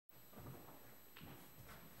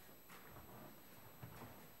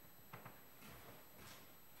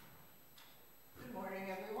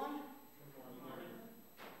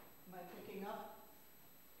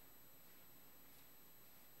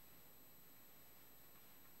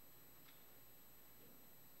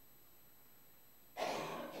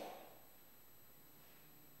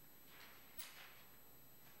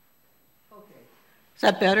Is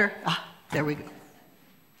that better? There we go.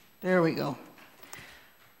 There we go.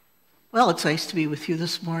 Well, it's nice to be with you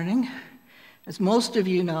this morning. As most of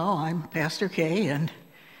you know, I'm Pastor Kay, and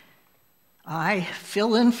I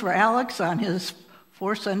fill in for Alex on his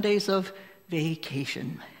 4 Sundays of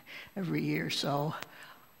vacation every year. So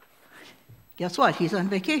guess what? He's on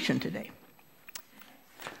vacation today.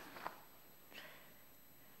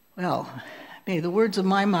 Well, may the words of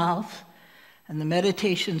my mouth and the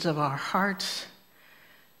meditations of our hearts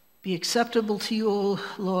be acceptable to you, O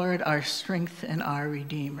Lord, our strength and our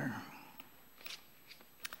Redeemer.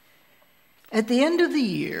 At the end of the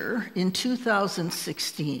year, in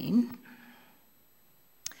 2016,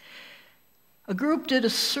 a group did a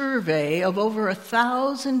survey of over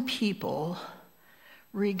 1,000 people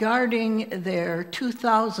regarding their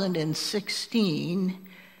 2016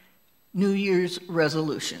 New Year's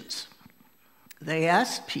resolutions. They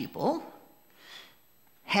asked people,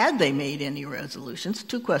 had they made any resolutions?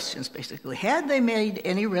 2 questions, basically. Had they made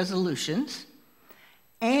any resolutions?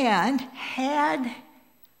 And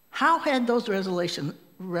how had those resolutions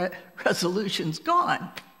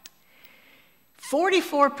gone?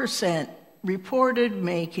 44% reported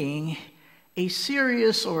making a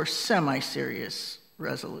serious or semi-serious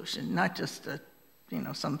resolution, not just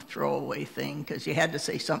some throwaway thing because you had to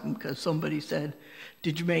say something because somebody said,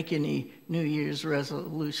 "Did you make any New Year's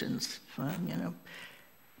resolutions?"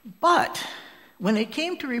 But when it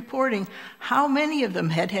came to reporting how many of them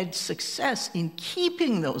had had success in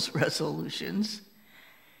keeping those resolutions,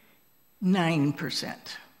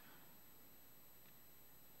 9%.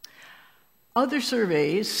 Other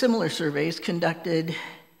surveys, similar surveys conducted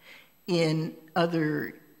in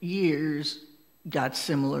other years, got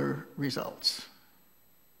similar results.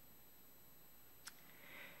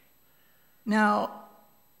 Now,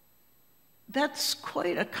 that's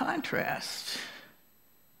quite a contrast.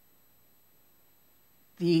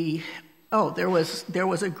 There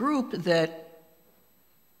was a group that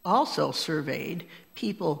also surveyed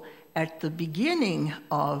people at the beginning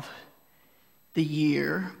of the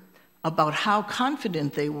year about how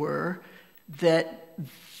confident they were that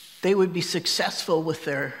they would be successful with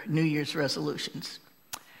their New Year's resolutions.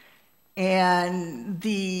 And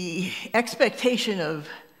the expectation of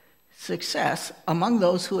success among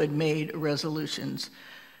those who had made resolutions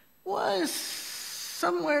was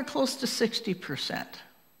somewhere close to 60%.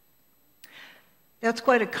 That's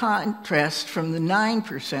quite a contrast from the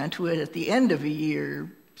 9% who had at the end of a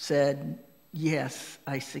year said, "Yes,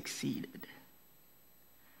 I succeeded."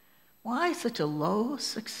 Why such a low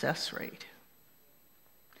success rate?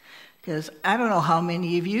 Because I don't know how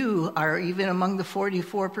many of you are even among the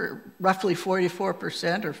roughly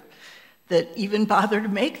 44% or that even bother to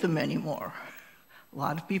make them anymore. A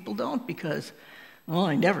lot of people don't because,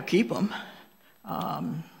 I never keep them.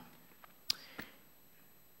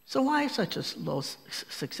 So why such a low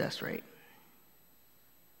success rate?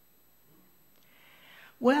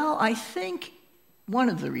 Well, I think one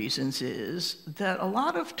of the reasons is that a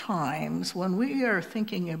lot of times when we are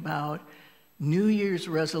thinking about New Year's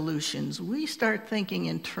resolutions, we start thinking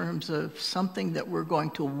in terms of something that we're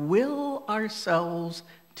going to will ourselves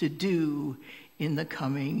to do in the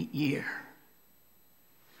coming year.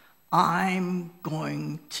 I'm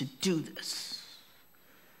going to do this,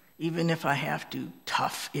 even if I have to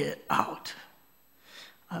tough it out.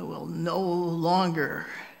 I will no longer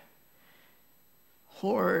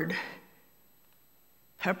hoard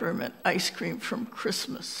peppermint ice cream from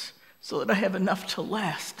Christmas so that I have enough to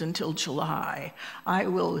last until July. I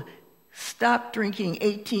will stop drinking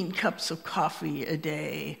 18 cups of coffee a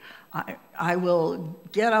day. I will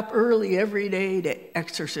get up early every day to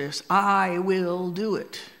exercise. I will do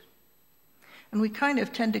it. And we kind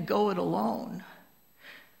of tend to go it alone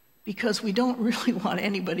because we don't really want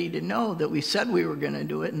anybody to know that we said we were going to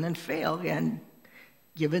do it and then fail. And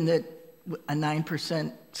given that a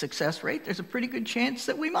 9% success rate, there's a pretty good chance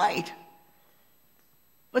that we might.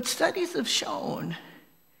 But studies have shown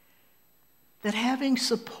that having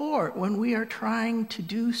support when we are trying to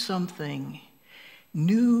do something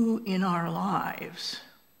new in our lives,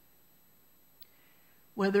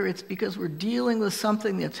 whether it's because we're dealing with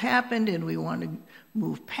something that's happened and we want to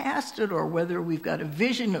move past it, or whether we've got a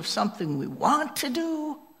vision of something we want to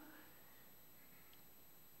do,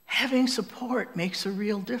 having support makes a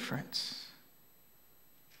real difference.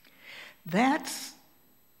 That's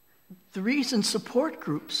the reason support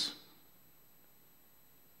groups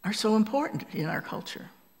are so important in our culture.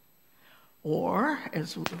 Or,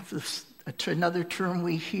 as another term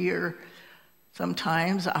we hear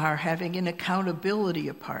sometimes, are having an accountability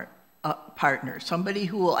partner, somebody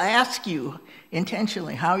who will ask you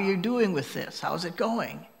intentionally how you're doing with this, how's it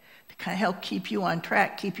going, to kind of help keep you on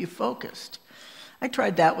track, keep you focused. I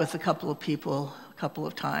tried that with a couple of people a couple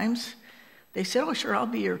of times. They said, oh, sure, I'll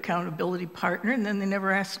be your accountability partner, and then they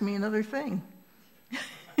never asked me another thing.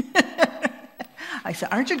 I said,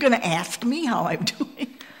 aren't you going to ask me how I'm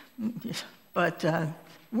doing? But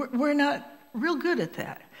we're not real good at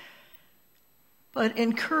that. But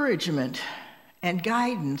encouragement and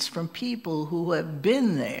guidance from people who have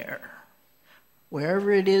been there,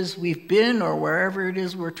 wherever it is we've been or wherever it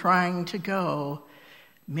is we're trying to go,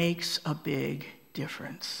 makes a big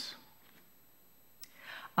difference.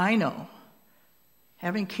 I know,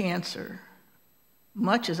 having cancer,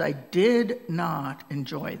 much as I did not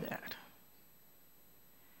enjoy that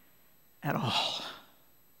at all,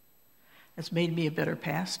 has made me a better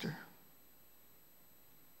pastor.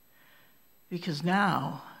 Because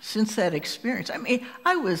now, since that experience,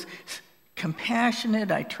 I was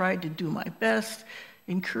compassionate. I tried to do my best,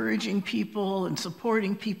 encouraging people and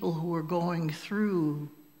supporting people who were going through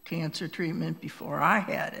cancer treatment before I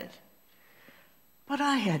had it. But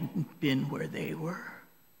I hadn't been where they were.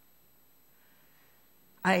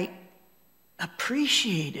 I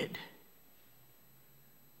appreciated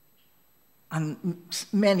on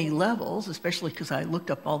many levels, especially because I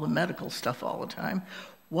looked up all the medical stuff all the time,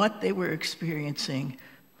 what they were experiencing,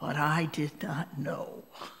 but I did not know.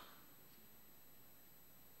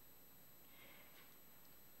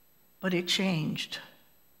 But it changed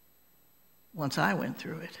once I went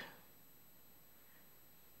through it.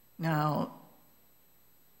 Now,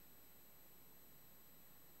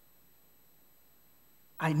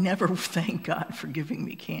 I never thank God for giving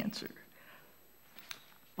me cancer.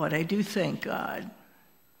 But I do thank God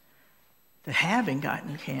that having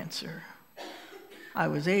gotten cancer, I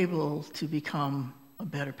was able to become a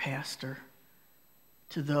better pastor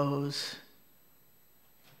to those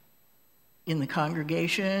in the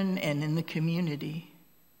congregation and in the community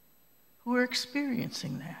who are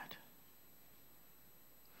experiencing that.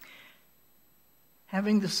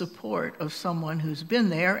 Having the support of someone who's been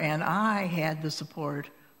there, and I had the support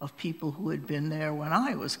of people who had been there when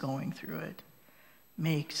I was going through it,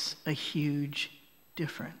 makes a huge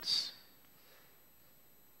difference.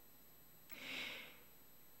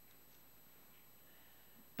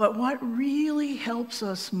 But what really helps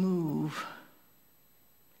us move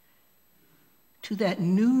to that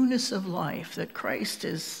newness of life that Christ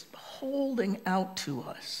is holding out to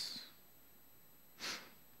us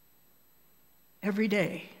every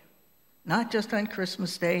day, not just on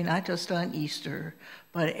Christmas Day, not just on Easter,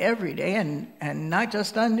 but every day, and not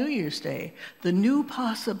just on New Year's Day, the new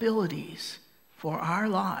possibilities for our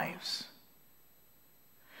lives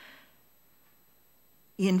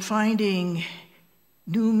in finding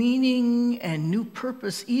new meaning and new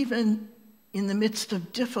purpose, even in the midst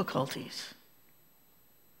of difficulties.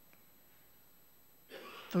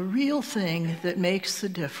 The real thing that makes the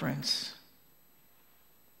difference,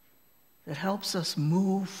 that helps us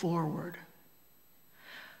move forward,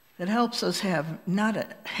 that helps us have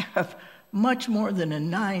much more than a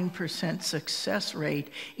 9% success rate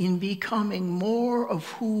in becoming more of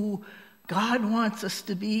who God wants us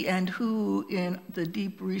to be and who in the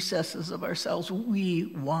deep recesses of ourselves we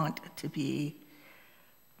want to be.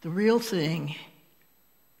 The real thing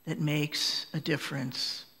that makes a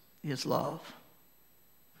difference is love.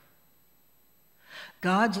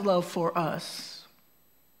 God's love for us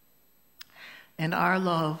and our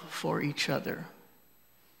love for each other.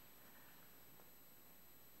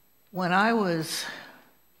 When I was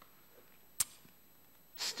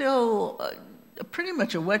still pretty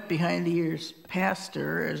much a wet behind the ears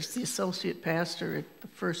pastor, as the associate pastor at the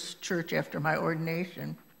first church after my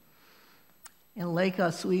ordination in Lake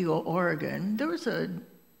Oswego, Oregon, there was a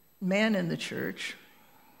man in the church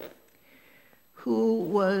who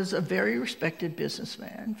was a very respected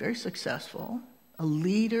businessman, very successful, a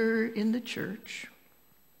leader in the church,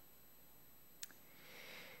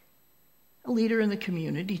 a leader in the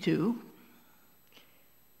community too.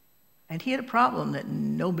 And he had a problem that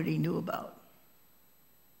nobody knew about,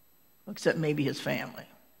 except maybe his family.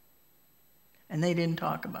 And they didn't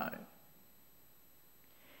talk about it.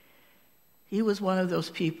 He was one of those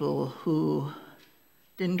people who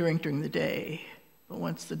didn't drink during the day, but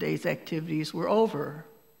once the day's activities were over,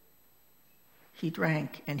 he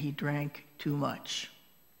drank, and he drank too much.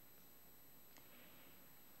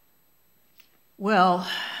 Well,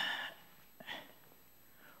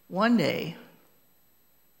 one day,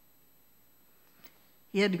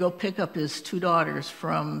 he had to go pick up his two daughters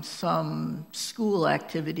from some school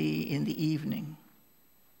activity in the evening.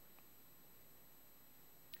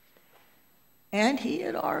 And he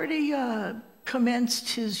had already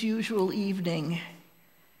commenced his usual evening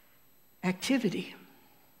activity.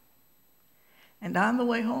 And on the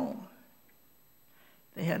way home,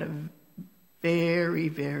 they had a very,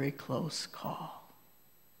 very close call.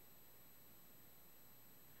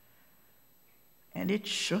 And it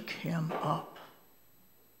shook him up.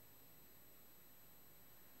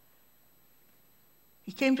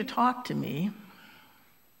 He came to talk to me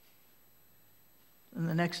in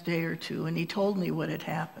the next day or two, and he told me what had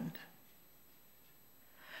happened.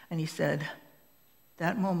 And he said,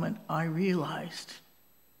 that moment I realized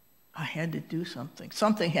I had to do something.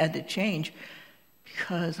 Something had to change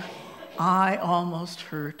because I almost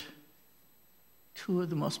hurt two of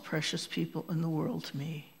the most precious people in the world to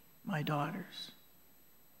me, my daughters.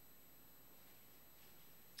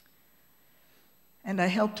 And I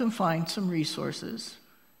helped him find some resources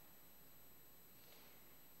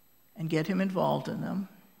and get him involved in them.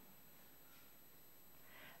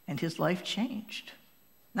 And his life changed.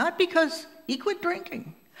 Not because he quit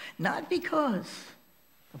drinking, not because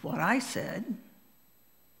of what I said,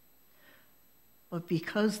 but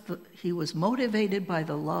because he was motivated by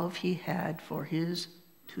the love he had for his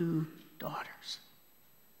two daughters.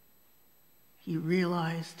 He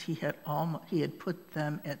realized he had put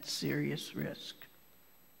them at serious risk.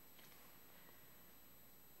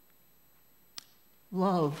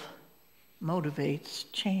 Love motivates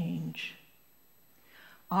change.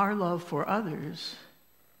 Our love for others,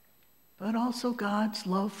 but also God's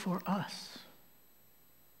love for us.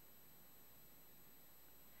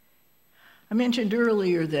 I mentioned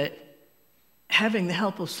earlier that having the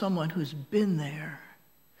help of someone who's been there,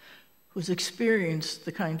 who's experienced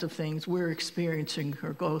the kinds of things we're experiencing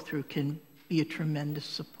or go through, can be a tremendous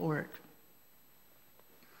support.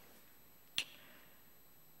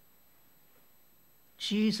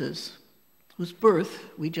 Jesus, whose birth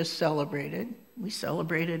we just celebrated, we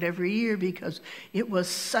celebrate it every year because it was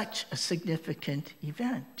such a significant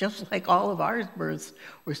event. Just like all of our births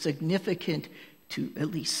were significant to at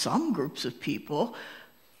least some groups of people,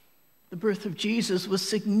 the birth of Jesus was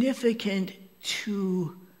significant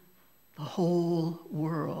to the whole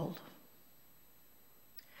world.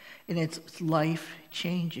 And it's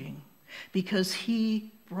life-changing because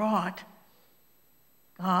he brought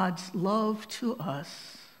God's love to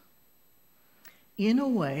us in a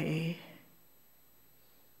way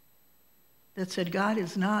that said God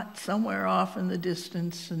is not somewhere off in the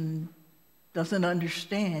distance and doesn't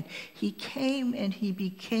understand. He came and he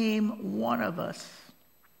became one of us.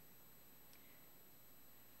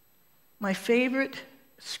 My favorite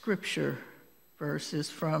scripture verse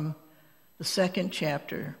is from the second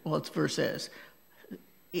chapter, well, it's verses,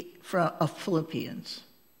 of Philippians.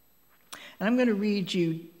 And I'm going to read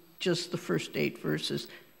you just the first 8 verses.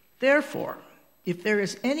 Therefore, if there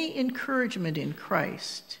is any encouragement in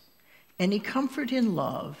Christ, any comfort in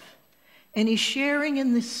love, any sharing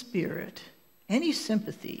in the Spirit, any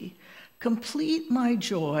sympathy, complete my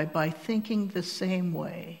joy by thinking the same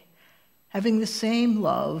way, having the same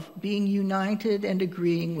love, being united and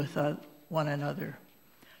agreeing with one another.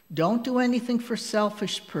 Don't do anything for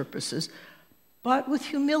selfish purposes, but with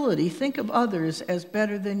humility think of others as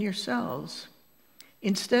better than yourselves.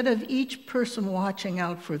 Instead of each person watching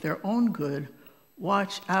out for their own good,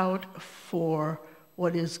 watch out for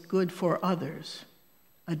what is good for others.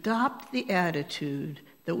 Adopt the attitude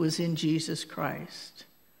that was in Jesus Christ.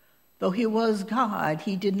 Though he was God,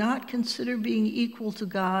 he did not consider being equal to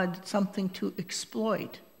God something to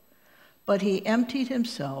exploit, but he emptied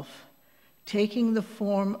himself, taking the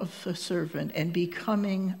form of a servant and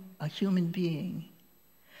becoming a human being.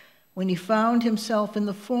 When he found himself in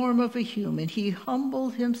the form of a human, he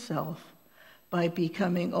humbled himself by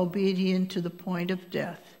becoming obedient to the point of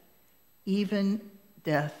death, even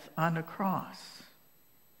death on a cross.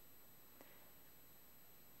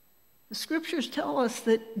 The scriptures tell us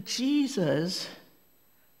that Jesus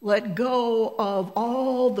let go of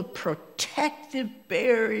all the protective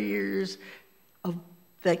barriers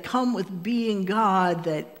that come with being God,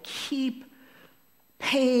 that keep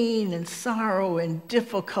pain and sorrow and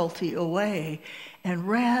difficulty away, and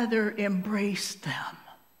rather embrace them,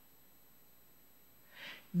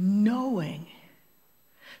 knowing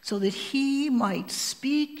so that he might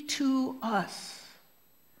speak to us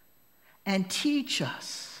and teach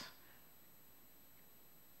us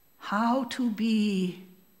how to be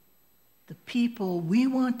the people we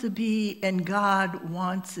want to be and God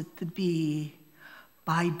wants it to be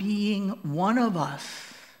by being one of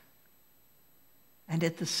us and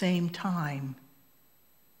at the same time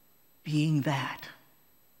being that.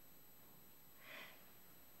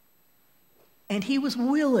 And he was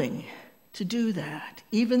willing to do that,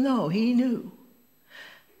 even though he knew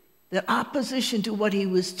that opposition to what he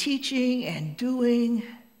was teaching and doing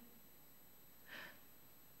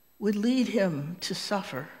would lead him to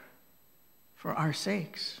suffer for our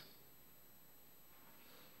sakes.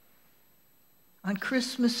 On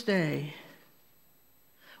Christmas Day,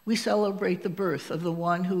 we celebrate the birth of the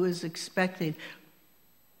one who is expected,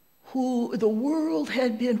 who the world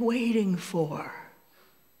had been waiting for.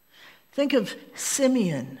 Think of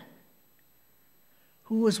Simeon,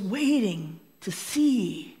 who was waiting to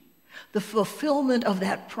see the fulfillment of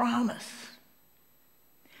that promise.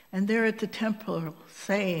 And there at the temple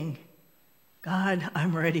saying, God,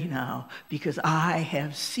 I'm ready now because I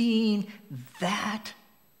have seen that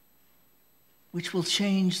which will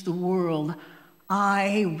change the world.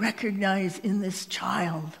 I recognize in this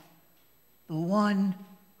child the one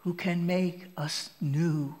who can make us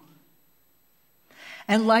new.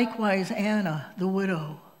 And likewise, Anna, the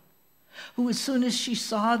widow, who as soon as she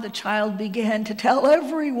saw the child began to tell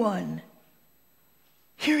everyone,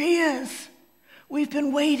 here he is. We've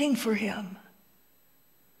been waiting for him.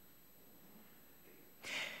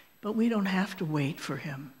 But we don't have to wait for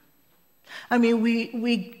him. I mean, we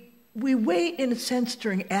wait in a sense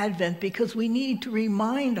during Advent because we need to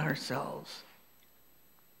remind ourselves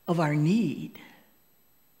of our need.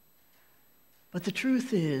 But the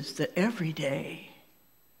truth is that every day,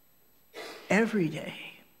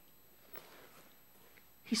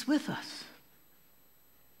 he's with us.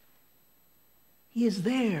 He is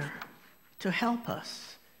there to help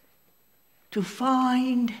us to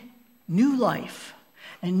find new life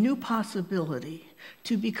and new possibility,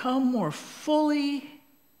 to become more fully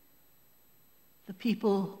the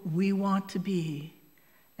people we want to be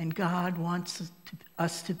and God wants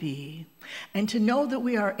us to be, and to know that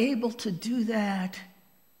we are able to do that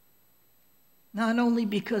not only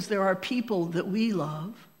because there are people that we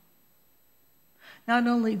love, not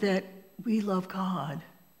only that we love God,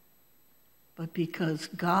 but because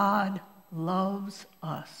God loves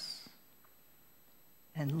us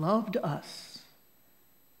and loved us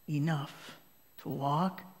enough to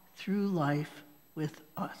walk through life with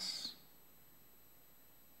us.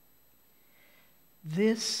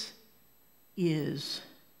 This is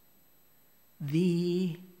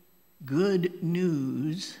the good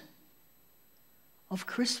news of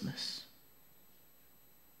Christmas.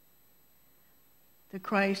 That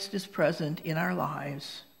Christ is present in our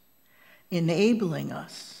lives, enabling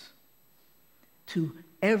us to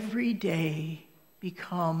every day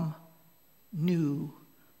become new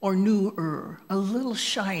or newer, a little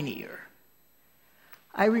shinier.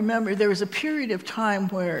 I remember there was a period of time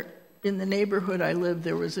where in the neighborhood I lived,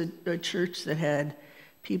 there was a church that had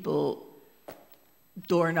people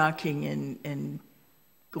door knocking and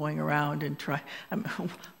going around and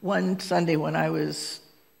one Sunday when I was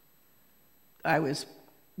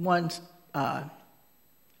one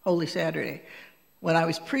Holy Saturday, when I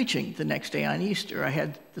was preaching the next day on Easter, I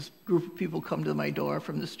had this group of people come to my door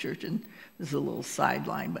from this church, and this is a little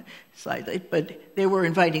sideline, but they were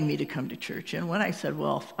inviting me to come to church. And when I said,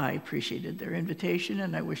 well, I appreciated their invitation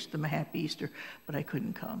and I wished them a happy Easter, but I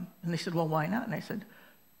couldn't come. And they said, well, why not? And I said,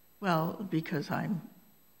 well, because I'm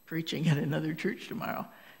preaching at another church tomorrow.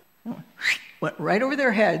 Went right over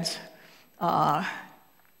their heads. Well,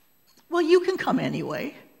 you can come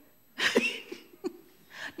anyway.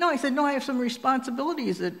 No, I said, no, I have some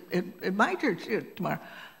responsibilities at my church tomorrow.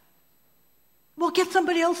 Well, get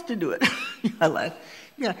somebody else to do it. I laughed.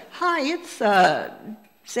 Yeah, hi, it's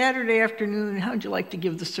Saturday afternoon. How'd you like to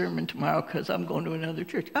give the sermon tomorrow? Because I'm going to another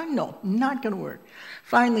church. Oh, no, not going to work.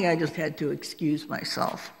 Finally, I just had to excuse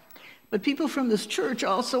myself. But people from this church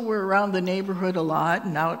also were around the neighborhood a lot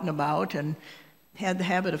and out and about and had the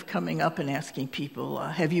habit of coming up and asking people,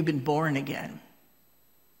 have you been born again?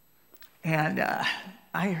 And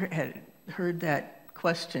I had heard that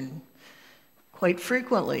question quite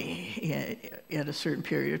frequently at a certain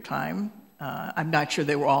period of time. I'm not sure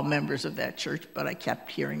they were all members of that church, but I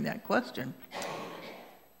kept hearing that question.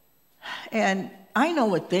 And I know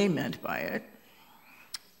what they meant by it.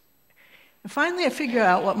 And finally, I figured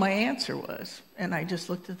out what my answer was. And I just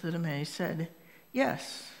looked at them and I said,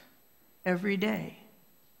 yes, every day.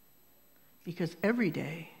 Because every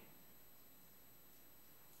day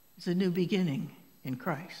is a new beginning in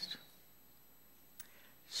Christ.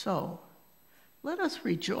 So, let us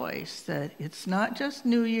rejoice that it's not just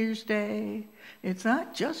New Year's Day, it's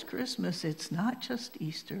not just Christmas, it's not just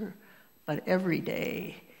Easter, but every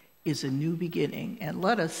day is a new beginning. And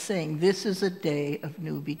let us sing, this is a day of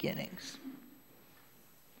new beginnings.